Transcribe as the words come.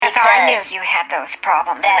Yes, you had those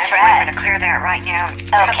problems. That's why right. I'm going to clear that right now.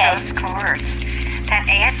 Okay. Cut those cords. That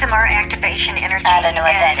ASMR activation energy. I don't know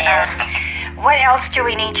what that is. What else do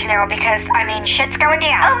we need to know? Because, I mean, shit's going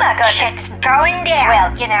down. Oh my goodness. Shit's going down. Well,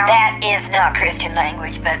 you know. that is not Christian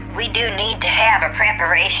language, but we do need to have a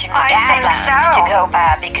preparation I think guidelines so. to go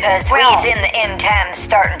by because we's in the end times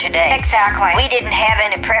starting today. Exactly. We didn't have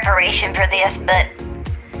any preparation for this, but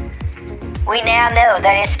we now know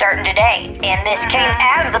that it's starting today. And this came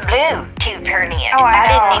out of the blue, too, Pernia. Oh, I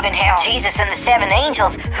know. didn't even have Jesus and the 7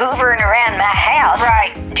 angels hoovering around my house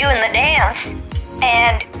doing the dance.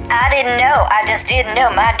 And I didn't know. I just didn't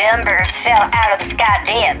know. My dumb birds fell out of the sky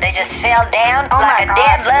dead. They just fell down like a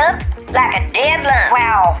dead lump. Like a dead lump.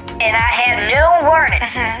 Wow. And I had no warning.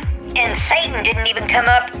 And Satan didn't even come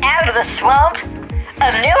up out of the swamp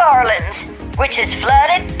of New Orleans, which is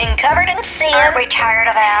flooded and covered in sin. Aren't we tired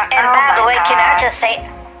of that? And Oh by the my way, can I God. just say,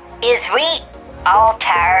 is we all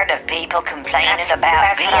tired of people complaining about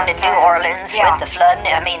that's being what I'm in New saying. Orleans Yeah. with the flooding?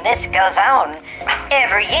 I mean, this goes on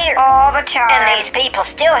every year. All the time. And these people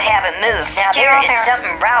still haven't moved. Now, Still there is there.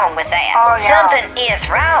 something wrong with that. Oh, yeah. Something is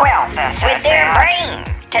wrong Well, that's with their it. brain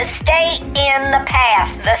to stay in the path,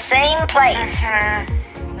 the same place.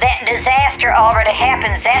 That disaster already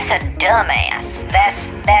happens. That's a dumbass.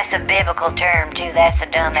 That's a biblical term, too. That's a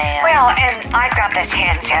dumbass. Well, and I've got this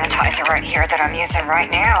hand sanitizer right here that I'm using right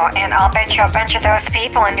now, and I'll bet you a bunch of those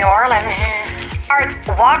people in New Orleans are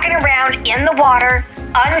walking around in the water,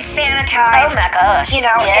 unsanitized. Oh my gosh. You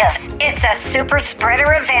know, Yes. it's a super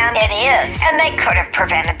spreader event. It is. And they could have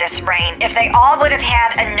prevented this rain. If they all would have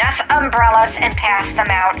had enough umbrellas and passed them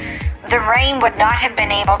out, the rain would not have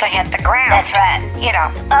been able to hit the ground. That's right. You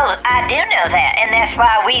know. Oh, I do know that, and that's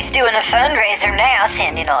why we's doing a fundraiser now,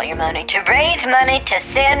 sending all your money to raise money to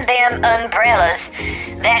send them umbrellas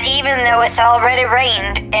that even though it's already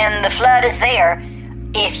rained and the flood is there,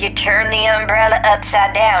 if you turn the umbrella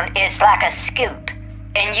upside down, it's like a scoop,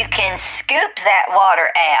 and you can scoop that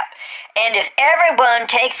water out. And if everyone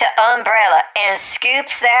takes an umbrella and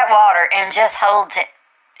scoops that water and just holds it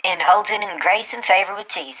in grace and favor with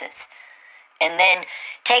Jesus, and then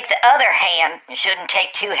take the other hand, you shouldn't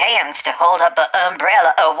take 2 hands to hold up an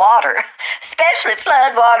umbrella of water, especially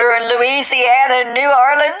flood water in Louisiana and New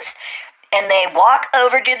Orleans, and they walk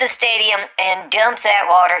over to the stadium and dump that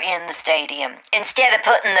water in the stadium. Instead of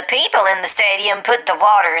putting the people in the stadium, put the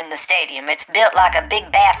water in the stadium. It's built like a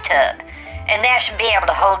big bathtub, and that should be able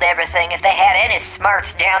to hold everything if they had any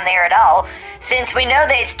smarts down there at all. Since we know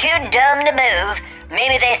they's too dumb to move,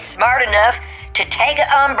 maybe they're smart enough to take an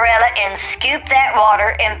umbrella and scoop that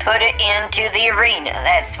water and put it into the arena.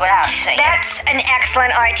 That's what I'm saying. That's an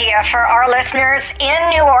excellent idea for our listeners in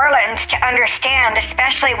New Orleans to understand,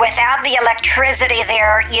 especially without the electricity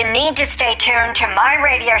there. You need to stay tuned to my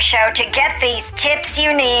radio show to get these tips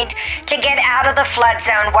you need to get out of the flood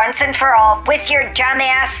zone once and for all with your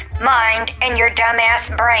dumbass mind and your dumbass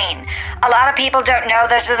brain. A lot of people don't know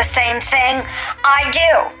those are the same thing. I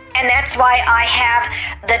do. And that's why I have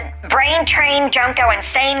the Brain Train Don't Go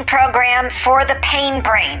Insane program for the pain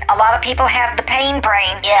brain. A lot of people have the pain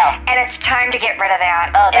brain. Yeah. And it's time to get rid of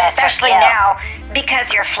that. Oh, that's especially right, now yeah.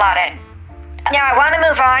 because you're flooded. Now, I want to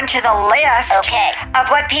move on to the list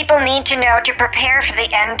of what people need to know to prepare for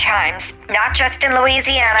the end times. Not just in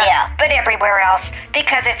Louisiana, but everywhere else,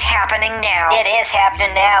 because it's happening now. It is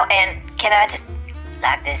happening now, and can I just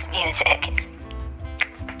like this music? It's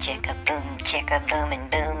chicka boom, and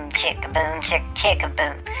boom, chicka boom, chicka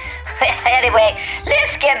boom. Anyway,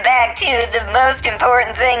 let's get back to the most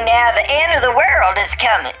important thing now. The end of the world is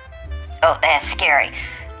coming. Oh, that's scary.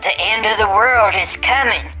 The end of the world is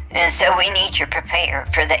coming, and so we need to prepare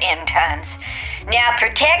for the end times. Now,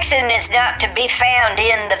 protection is not to be found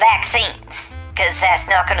in the vaccines, because that's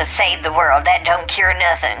not going to save the world. That don't cure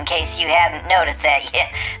nothing, in case you hadn't noticed that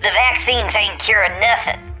yet. The vaccines ain't curing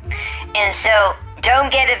nothing. And so,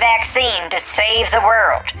 don't get a vaccine to save the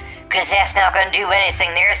world, because that's not going to do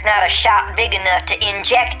anything. There's not a shot big enough to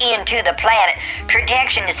inject into the planet.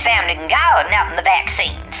 Protection is found in God, not in the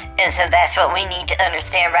vaccines. And so that's what we need to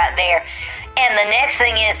understand right there. And the next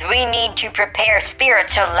thing is we need to prepare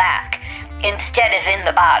spiritual lack instead of in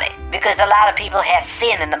the body, because a lot of people have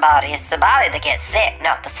sin in the body. It's the body that gets sick,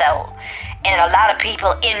 not the soul. And a lot of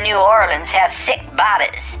people in New Orleans have sick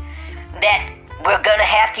bodies that we're going to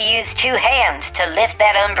have to use 2 hands to lift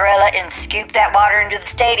that umbrella and scoop that water into the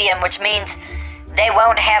stadium, which means they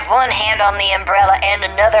won't have one hand on the umbrella and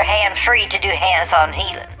another hand free to do hands-on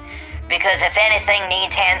healing. Because if anything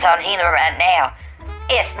needs hands-on healing right now,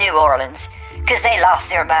 it's New Orleans, because they lost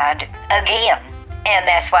their mind again. And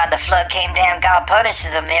that's why the flood came down. God punishes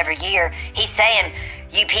them every year. He's saying,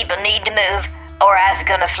 you people need to move. or I was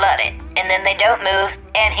gonna flood it. And then they don't move,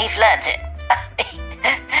 and he floods it.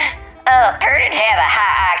 Purden had a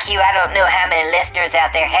high IQ. I don't know how many listeners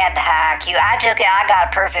out there had the high IQ. I took it. I got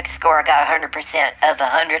a perfect score. I got 100% of the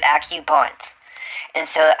 100 IQ points. And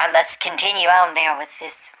so let's continue on now with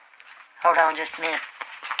this. Hold on just a minute.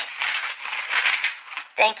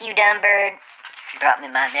 Thank you, Dunbird. Brought me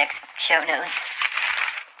my next show notes.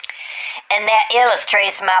 And that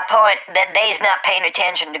illustrates my point that they's not paying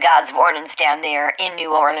attention to God's warnings down there in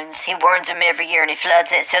New Orleans. He warns them every year and he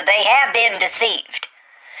floods it. So they have been deceived.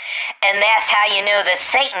 And that's how you know that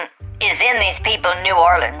Satan is in these people in New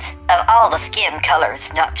Orleans of all the skin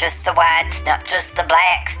colors, not just the whites, not just the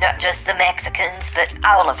blacks, not just the Mexicans, but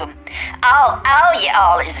all of them. All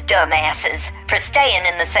y'all is dumbasses for staying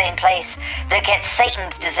in the same place that gets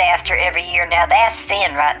Satan's disaster every year. Now that's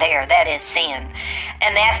sin right there. That is sin.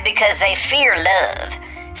 And that's because they fear love.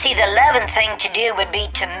 See, the loving thing to do would be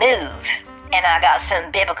to move. And I got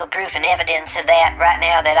some biblical proof and evidence of that right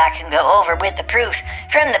now that I can go over with the proof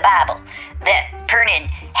from the Bible that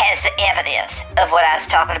Purden has the evidence of what I was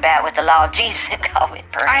talking about with the law of Jesus and God with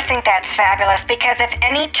Purden. I think that's fabulous because if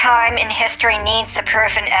any time in history needs the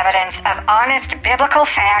proof and evidence of honest biblical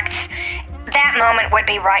facts, that moment would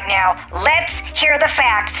be right now. Let's hear the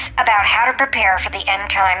facts about how to prepare for the end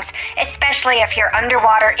times, especially if you're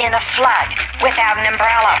underwater in a flood without an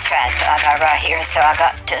umbrella. That's right. So I got right here. So I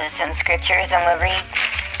got to some scriptures I'm going to read.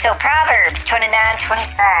 So Proverbs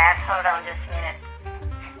 29:25. Hold on just a minute.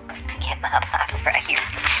 Get my Bible right here.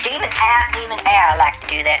 Demon out. I like to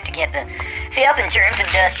do that to get the filth and germs and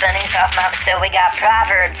dust bunnies off my... So we got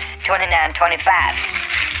Proverbs 29:25.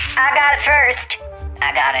 I got it first.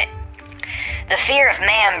 I got it. The fear of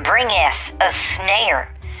man bringeth a snare,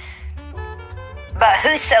 but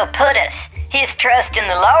whoso putteth his trust in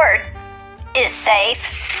the Lord is safe.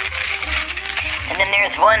 And then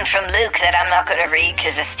there's one from Luke that I'm not going to read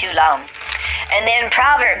because it's too long. And then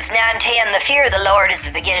Proverbs 9:10, the fear of the Lord is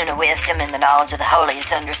the beginning of wisdom, and the knowledge of the holy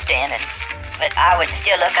is understanding. But I would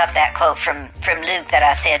still look up that quote from Luke that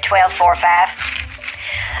I said, 12:4-5.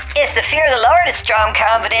 It's the fear of the Lord is strong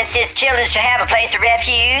confidence. His children shall have a place of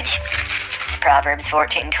refuge. Proverbs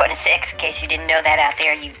 14:26, in case you didn't know that out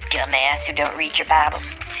there, you dumbass who don't read your Bible.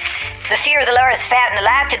 The fear of the Lord is fat and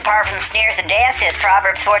delight, and apart from the snares and death, says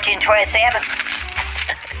Proverbs 14:27.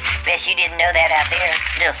 Bet you didn't know that out there,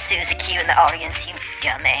 little Susie Q in the audience, you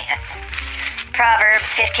dumbass. Proverbs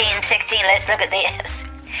 15:16, let's look at this.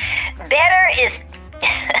 Better is...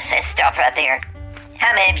 Let's stop right there.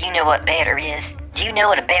 How many of you know what better is? Do you know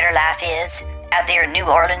what a better life is? Out there in New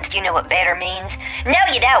Orleans, do you know what better means? No,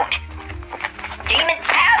 you don't. Demon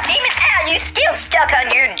out, you still stuck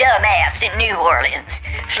on your dumb ass in New Orleans.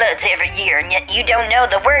 Floods every year, and yet you don't know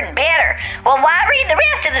the word better. Well, why read the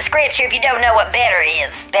rest of the scripture if you don't know what better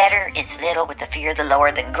is? Better is little with the fear of the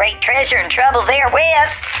Lord than great treasure and trouble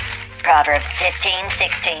therewith. Proverbs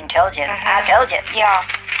 15:16, told you. I told you. Yeah.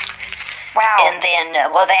 Wow. And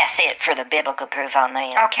then, well, that's it for the biblical proof on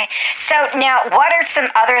that. Okay. So now, what are some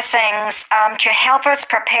other things to help us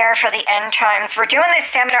prepare for the end times? We're doing this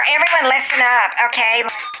seminar. Everyone listen up, okay?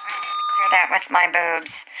 Clear that with my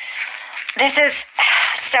boobs. This is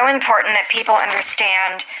so important that people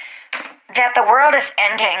understand that the world is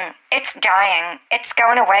ending. It's dying. It's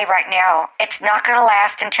going away right now. It's not going to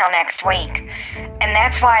last until next week. And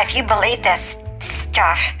that's why if you believe this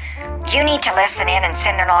stuff, you need to listen in and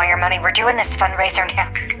send in all your money. We're doing this fundraiser now.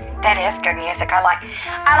 That is good music. I like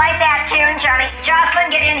that tune, Johnny. Jocelyn,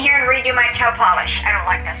 get in here and redo my toe polish. I don't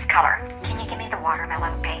like this color. Can you give me the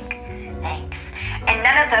watermelon pink? Thanks. And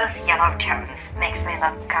none of those yellow tones makes me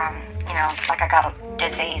look, like I got a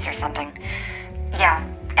disease or something. Yeah.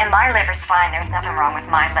 And my liver's fine. There's nothing wrong with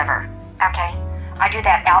my liver. Okay? I do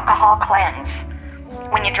that alcohol cleanse.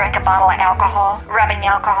 When you drink a bottle of alcohol, rubbing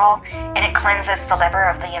alcohol, and it cleanses the liver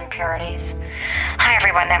of the impurities. Hi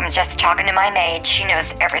everyone, that was just talking to my maid. She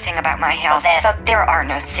knows everything about my health. So there are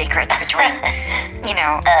no secrets between,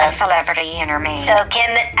 a celebrity and her maid. So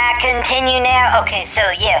can I continue now? Okay, so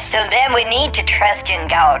yes, so then we need to trust in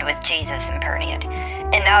God with Jesus and Purden.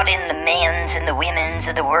 And not in the men's and the women's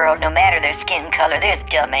of the world, no matter their skin color. There's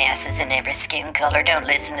dumbasses in every skin color. Don't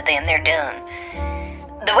listen to them, they're dumb.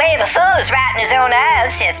 The way of a fool is right in his own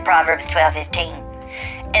eyes, says Proverbs 12:15.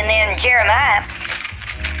 And then Jeremiah,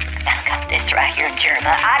 I got this right here in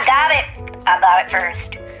Jeremiah. I got it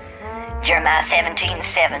first. Jeremiah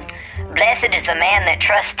 17:7. Blessed is the man that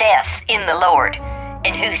trusteth in the Lord,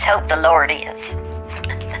 in whose hope the Lord is.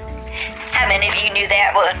 How many of you knew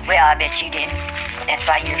that one? Well, I bet you didn't. That's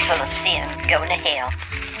why you're full of sin, going to hell.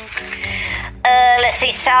 Let's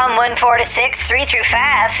see, Psalm 146, 3 through 5.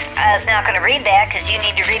 I was not going to read that because you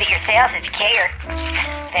need to read it yourself if you care.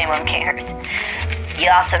 If anyone cares. You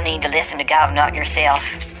also need to listen to God, not yourself.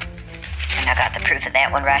 And I got the proof of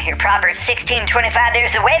that one right here. Proverbs 16:25.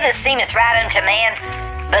 There's a way that seemeth right unto man,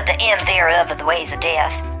 but the end thereof are the ways of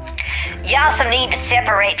death. You also need to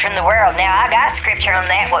separate from the world. Now, I got scripture on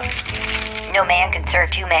that one. No man can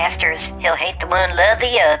serve two masters. He'll hate the one, love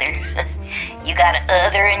the other. You got an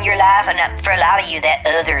other in your life, and for a lot of you, that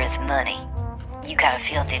other is money. You got a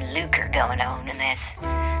filthy lucre going on, and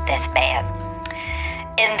that's bad.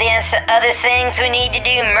 And then some other things we need to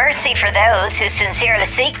do. Mercy for those who sincerely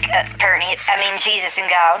seek Jesus and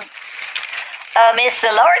God. It's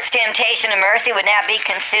the Lord's temptation of mercy would not be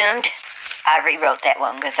consumed. I rewrote that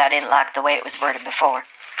one because I didn't like the way it was worded before.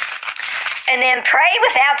 And then pray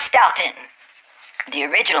without stopping. The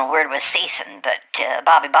original word was ceasing, but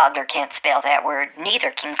Bobby Bogler can't spell that word.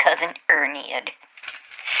 Neither can Cousin Ernied.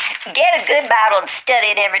 Get a good Bible and study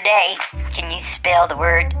it every day. Can you spell the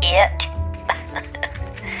word it?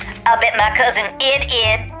 I'll bet my cousin Id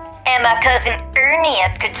and my cousin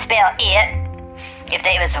Ernied could spell it. If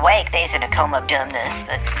they was awake, they's in a coma of dumbness,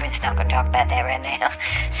 but we're just not going to talk about that right now.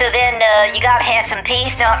 So then you got to have some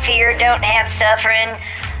peace, not fear, don't have suffering.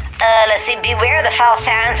 Let's see, beware the false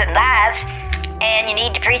signs and lies. And you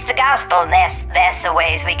need to preach the gospel, and that's the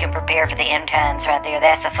ways we can prepare for the end times right there.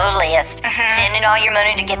 That's a full list. Send in all your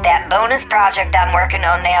money to get that bonus project I'm working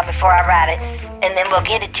on now before I write it. And then we'll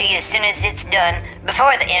get it to you as soon as it's done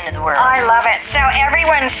before the end of the world. I love it. So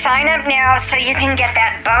everyone sign up now so you can get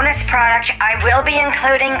that bonus product. I will be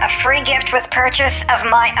including a free gift with purchase of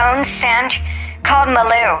my own scent called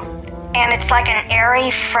Malou. And it's like an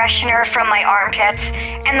airy freshener from my armpits.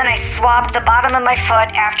 And then I swabbed the bottom of my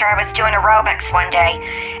foot after I was doing aerobics one day.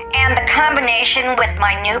 And the combination with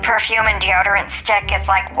my new perfume and deodorant stick is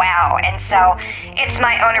like, wow. And so it's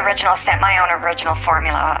my own original scent, my own original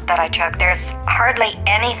formula that I took. There's hardly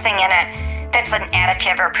anything in it that's an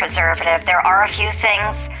additive or preservative. There are a few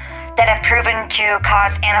things that have proven to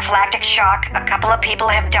cause anaphylactic shock. A couple of people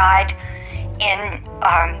have died in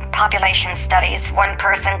population studies. One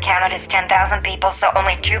person counted as 10,000 people, so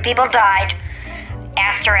only 2 people died.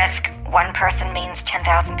 Asterisk, 1 person means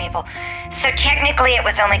 10,000 people. So technically it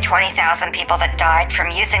was only 20,000 people that died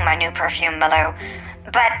from using my new perfume, Malou.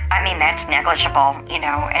 But, I mean, that's negligible,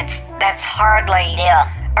 that's hardly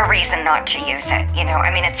a reason not to use it,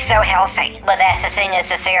 I mean, it's so healthy. Well, that's the thing, it's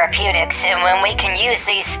the therapeutics, and when we can use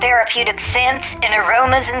these therapeutic scents and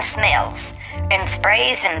aromas and smells, and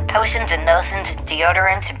sprays and potions and lotions and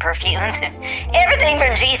deodorants and perfumes and everything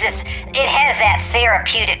from Jesus, it has that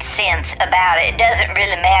therapeutic sense about it. It doesn't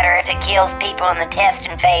really matter if it kills people in the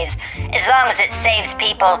testing phase, as long as it saves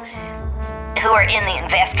people who are in the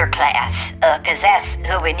investor class, because that's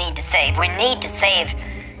who we need to save. We need to save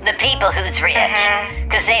the people who's rich,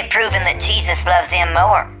 because they've proven that Jesus loves them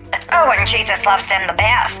more. Oh, and Jesus loves them the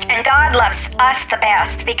best. And God loves us the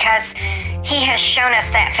best because He has shown us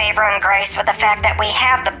that favor and grace with the fact that we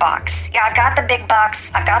have the bucks. Yeah, I've got the big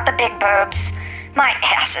bucks. I've got the big boobs. My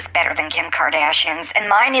ass is better than Kim Kardashian's, and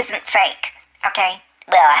mine isn't fake, okay?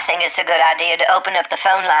 Well, I think it's a good idea to open up the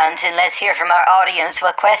phone lines and let's hear from our audience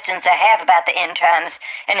what questions they have about the end times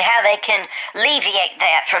and how they can alleviate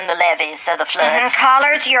that from the levees of the floods.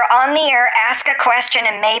 Callers, you're on the air. Ask a question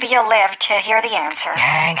and maybe you'll live to hear the answer.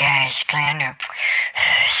 Hi, guys. Glenda.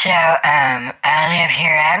 So, I live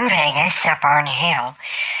here out in Vegas, up on the hill,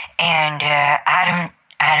 and I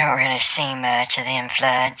don't really see much of them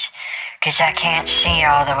floods, 'cause I can't see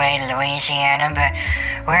all the way to Louisiana, but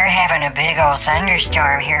we're having a big old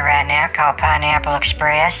thunderstorm here right now called Pineapple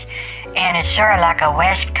Express, and it's sort of like a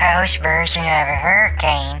West Coast version of a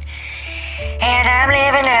hurricane. And I'm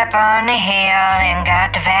living up on the hill and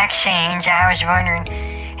got the vaccines. I was wondering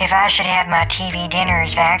if I should have my TV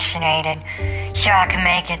dinners vaccinated so I can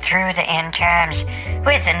make it through the end times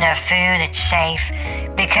with enough food that's safe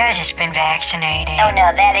because it's been vaccinated. Oh,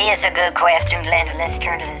 no, that is a good question, Glenda. Let's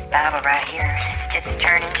turn to this Bible right here. It's just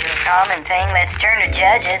turned into a common thing. Let's turn to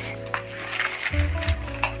Judges.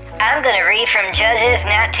 I'm going to read from Judges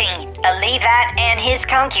 19, a Levite and his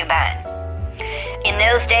concubine. In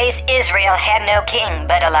those days, Israel had no king,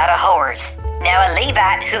 but a lot of whores. Now a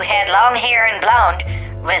Levite who had long hair and blonde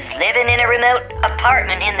was living in a remote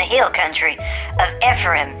apartment in the hill country of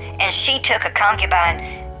Ephraim, and she took a concubine.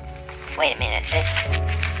 Wait a minute,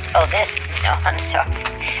 I'm sorry.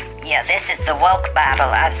 Yeah, this is the woke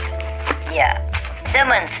Bible.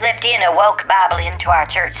 Someone slipped in a woke Bible into our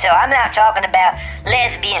church, so I'm not talking about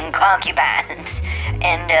lesbian concubines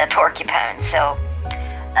and porcupines. So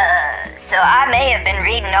So I may have been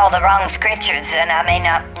reading all the wrong scriptures, and I may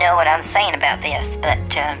not know what I'm saying about this, but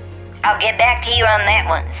I'll get back to you on that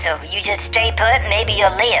one. So you just stay put, maybe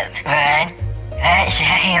you'll live. What?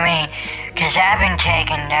 You mean, because I've been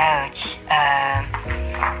taking notes.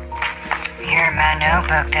 Here in my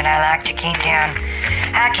notebook that I like to keep down.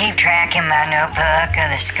 I keep track in my notebook of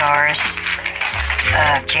the scores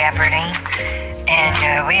of Jeopardy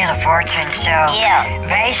and Wheel of Fortune. So Yeah.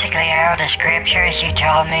 basically all the scriptures you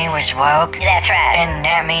told me was woke. That's right. And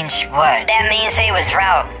that means what? That means they was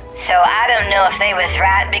wrong. So I don't know if they was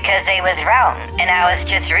right because they was wrong, and I was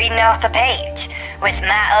just reading off the page with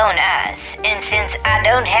my own eyes. And since I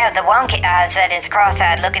don't have the wonky eyes that is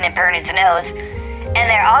cross-eyed looking at Bernie's nose, and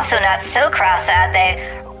they're also not so cross-eyed they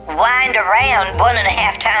wind around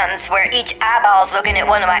 1.5 times where each eyeball's looking at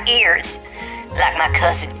one of my ears, like my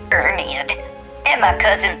cousin Ernie and my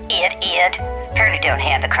cousin Ed. Bernie don't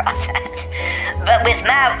have the cross eyes. But with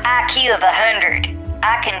my IQ of 100,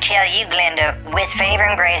 I can tell you, Glenda, with favor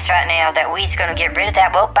and grace right now, that we's gonna get rid of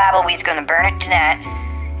that woke Bible, we's gonna burn it tonight,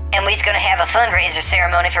 and we's gonna have a fundraiser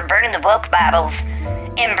ceremony for burning the woke Bibles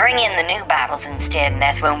and bring in the new Bibles instead, and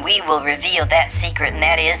that's when we will reveal that secret, and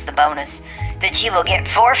that is the bonus that you will get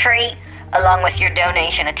for free along with your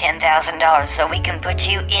donation of $10,000, so we can put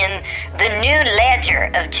you in the new ledger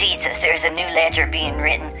of Jesus. There's a new ledger being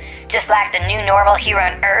written. Just like the new normal here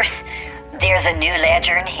on earth, there's a new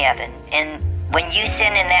ledger in heaven, and when you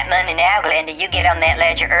send in that money now, Glenda, you get on that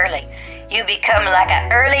ledger early. You become like an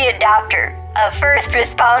early adopter, a first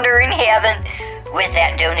responder in heaven with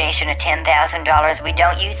that donation of $10,000. We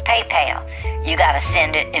don't use PayPal. You gotta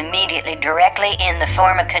send it immediately, directly in the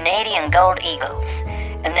form of Canadian Gold Eagles.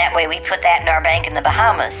 And that way we put that in our bank in the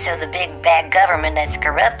Bahamas, so the big bad government that's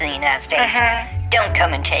corrupt in the United States don't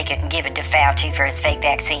come and take it and give it to Fauci for his fake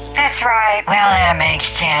vaccines. That's right. Well, that makes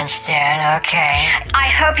sense then, okay.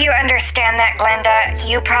 I hope you understand that, Glenda.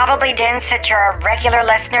 You probably didn't, since you're a regular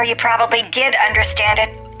listener. You probably did understand it,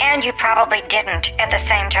 and you probably didn't at the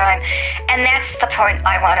same time. And that's the point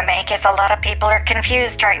I want to make, is a lot of people are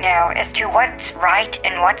confused right now as to what's right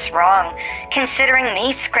and what's wrong. Considering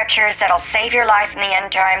these scriptures that'll save your life in the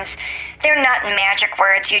end times, they're not magic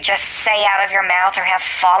words you just say out of your mouth or have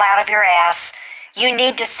fall out of your ass. You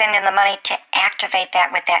need to send in the money to activate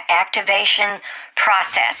that with that activation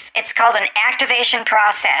process. It's called an activation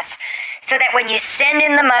process. So that when you send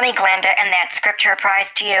in the money, Glenda, and that scripture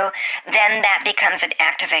applies to you, then that becomes an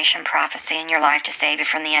activation prophecy in your life to save you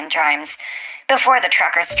from the end times. Before the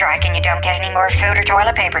truckers strike and you don't get any more food or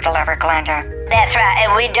toilet paper delivered, Glenda. That's right,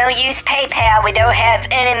 and we don't use PayPal. We don't have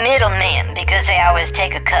any middlemen because they always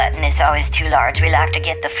take a cut and it's always too large. We like to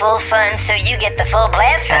get the full funds so you get the full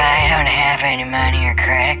blessing. I don't have any money or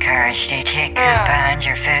credit cards. Do you take coupons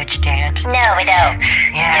or food stamps? No, we don't.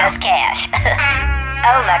 Yeah. Just cash.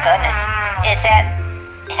 Oh my goodness. Is that...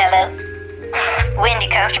 Hello? Wendy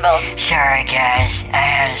Comfortables. Sorry, guys. I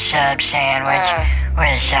had a sub sandwich with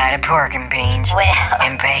a side of pork and beans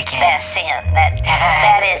and bacon. That's sin.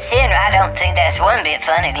 That is sin. I don't think that's one bit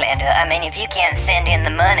funny, Glenda. I mean, if you can't send in the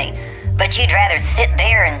money, but you'd rather sit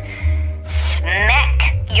there and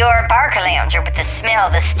smack your Barker Lounger with the smell,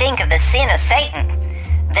 the stink of the sin of Satan,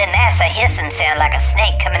 then that's a hissing sound like a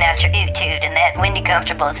snake coming out your oot-toot, and that Wendy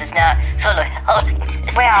Comfortables is not full of holiness.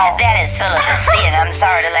 Well, that is full of the sin. I'm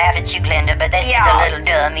sorry to laugh at you, Glenda, but that's just a little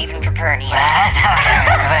dumb, even for Pernie. Well, I thought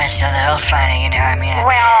it was a little funny, you know. I mean,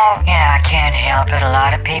 I can't help it. A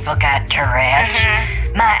lot of people got Tourette's.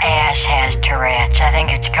 My ass has Tourette's. I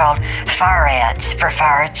think it's called farets for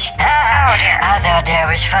farts. Oh, dear. I thought that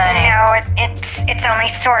was funny. No, it's only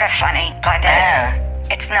sort of funny, Glenda.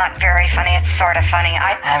 It's not very funny. It's sort of funny.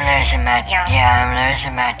 I'm losing my I'm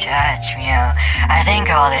losing my touch. You know, I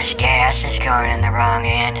think all this gas is going in the wrong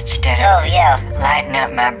end instead of lighting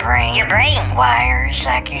up my brain. Your brain. Wires,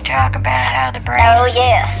 like you talk about how the brain. Oh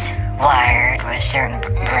yes. Wired with certain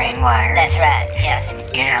brain wires. That's right. Yes.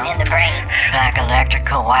 You know, in the brain. Like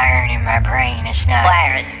electrical wiring in my brain. It's not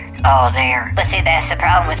wired. All there. But see, that's the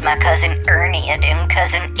problem with my cousin Ernie and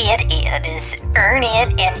cousin Ed is Ernie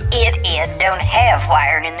and Ed don't have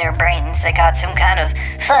wiring in their brains. They got some kind of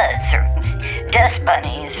fuzz or dust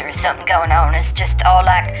bunnies or something going on. It's just all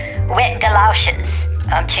like wet galoshes.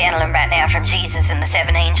 I'm channeling right now from Jesus and the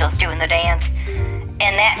 7 angels doing the dance.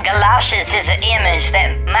 And that galoshes is an image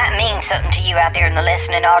that might mean something to you out there in the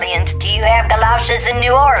listening audience. Do you have galoshes in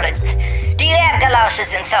New Orleans? Do you have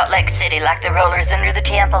galoshes in Salt Lake City like the rollers under the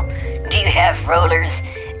temple? Do you have rollers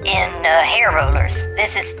in hair rollers?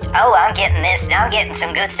 I'm getting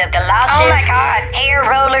some good stuff. Galoshes. Oh my God. Hair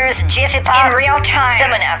rollers, Jiffy Pop. In real time.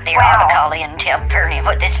 Someone out there ought to call in and tell Pernie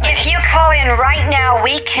what this means. If you call in right now,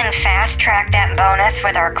 we can fast track that bonus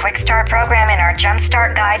with our Quick Start program and our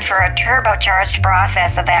Jumpstart guide for a turbocharged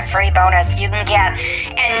process of that free bonus you can get.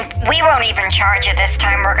 And we won't even charge you this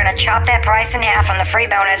time. We're going to chop that price in half on the free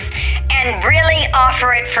bonus and really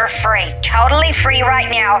offer it for free. Totally free right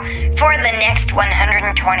now for the next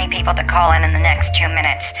 120 people to call in the next 2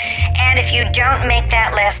 minutes. And if you don't make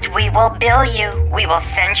that list, we will bill you. We will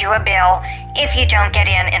send you a bill if you don't get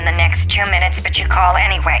in the next 2 minutes, but you call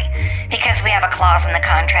anyway, because we have a clause in the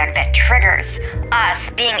contract that triggers us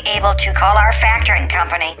being able to call our factoring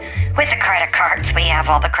company with the credit cards. We have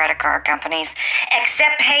all the credit card companies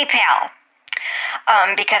except PayPal,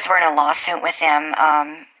 because we're in a lawsuit with them.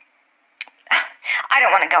 I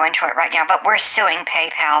don't want to go into it right now, but we're suing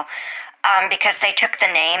PayPal because they took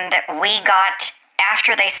the name that we got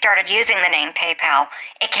after they started using the name PayPal.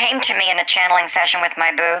 It came to me in a channeling session with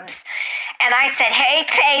my boobs, and I said, "Hey,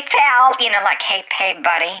 PayPal," like, "Hey, pay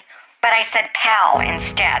buddy," but I said pal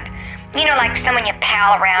instead. Like someone you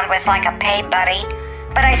pal around with, like a pay buddy,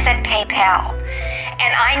 but I said PayPal.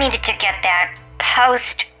 And I needed to get that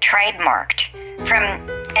post-trademarked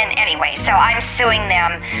and anyway, so I'm suing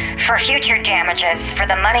them for future damages, for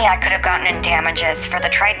the money I could have gotten in damages, for the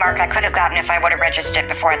trademark I could have gotten if I would have registered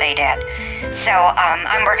before they did. So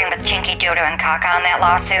I'm working with Chinky Doodoo and Kaka on that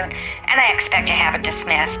lawsuit, and I expect to have it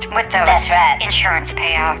dismissed with those insurance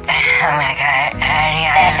payouts. Oh my God, honey,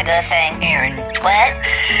 That's a good thing. even What?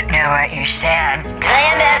 know what you said.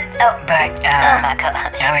 Glenda? Oh, But, oh my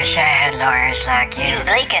gosh. I wish I had lawyers like you. You was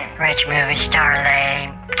leaking. Rich movie star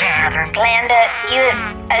lady, Catherine. Glenda, you was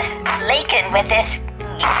leaking with this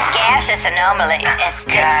gaseous anomaly. It's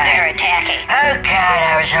just God. very tacky. Oh God,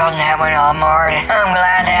 I was holding that one all morning. I'm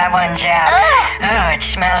glad that one's out. Oh, it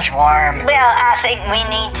smells warm. Well, I think we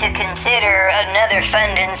need to consider another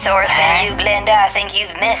funding source in you, Glenda. I think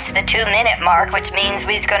you've missed the 2-minute mark, which means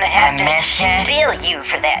we're going to have to missed it? bill you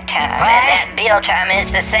for that time. What? And that bill time is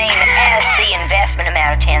the same as the investment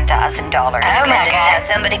amount of $10,000. Oh my God.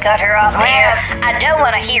 Somebody cut her off Well, there. I don't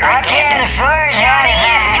want to hear I it, can't Glenda. afford Johnny, that.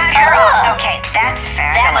 yes, cut her off. Okay, that's fabulous.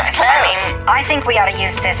 That was close. I think we ought to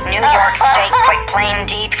use this New York State quick claim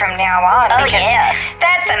deed from now on. Oh, because yes.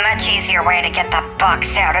 that's a much easier way to get the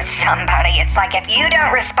bucks out of somebody. It's like, if you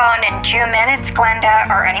don't respond in 2 minutes,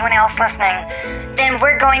 Glenda, or anyone else listening, then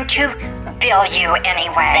we're going to bill you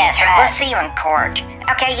anyway. That's And right. we'll see you in court.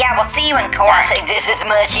 Okay, yeah, we'll see you in court. I think this is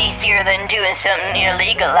much easier than doing something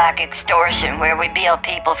illegal like extortion, where we bill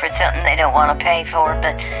people for something they don't want to pay for.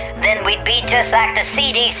 But then we'd be just like the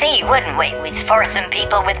CDC, wouldn't we? We'd forcing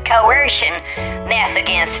people with coercion. That's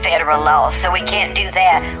against federal law, so we can't do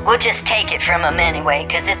that. We'll just take it from them anyway,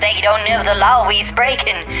 because if they don't know the law we's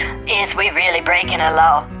breaking, is we really breaking a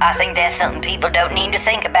law? I think that's something people don't need to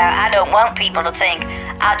think about. I don't want people to think.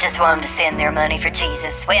 I just want them to send their money for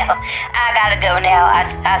Jesus. Well, I gotta go now.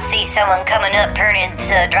 I see someone coming up Pernod's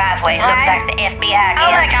driveway. It looks What? like the FBI again.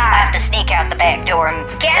 Oh my God. I have to sneak out the back door and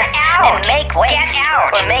Get out. and make waste. Get out.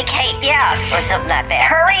 Or make haste. Yes. Or something like that.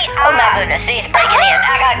 Hurry Oh my up. goodness, he's breaking in.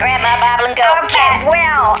 I gotta grab my Bible and go. Okay,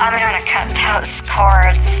 well, I'm gonna cut those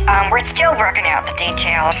cords. We're still working out the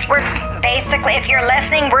details. We're basically, if you're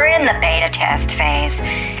listening, we're in the beta test phase.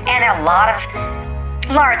 And a lot of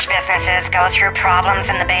large businesses go through problems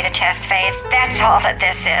in the beta test phase. That's all that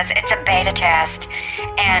this is. It's a beta test.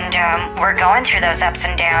 And we're going through those ups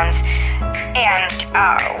and downs. And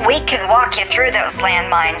we can walk you through those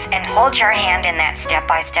landmines and hold your hand in that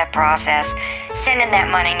step-by-step process. Send in that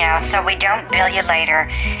money now so we don't bill you later.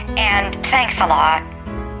 And thanks a lot.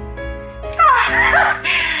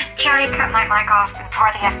 Johnny, cut my mic off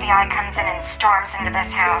before the FBI comes in and storms into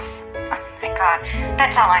this house. Oh my God,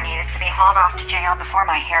 that's all I need, is to be hauled off to jail before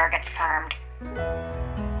my hair gets permed.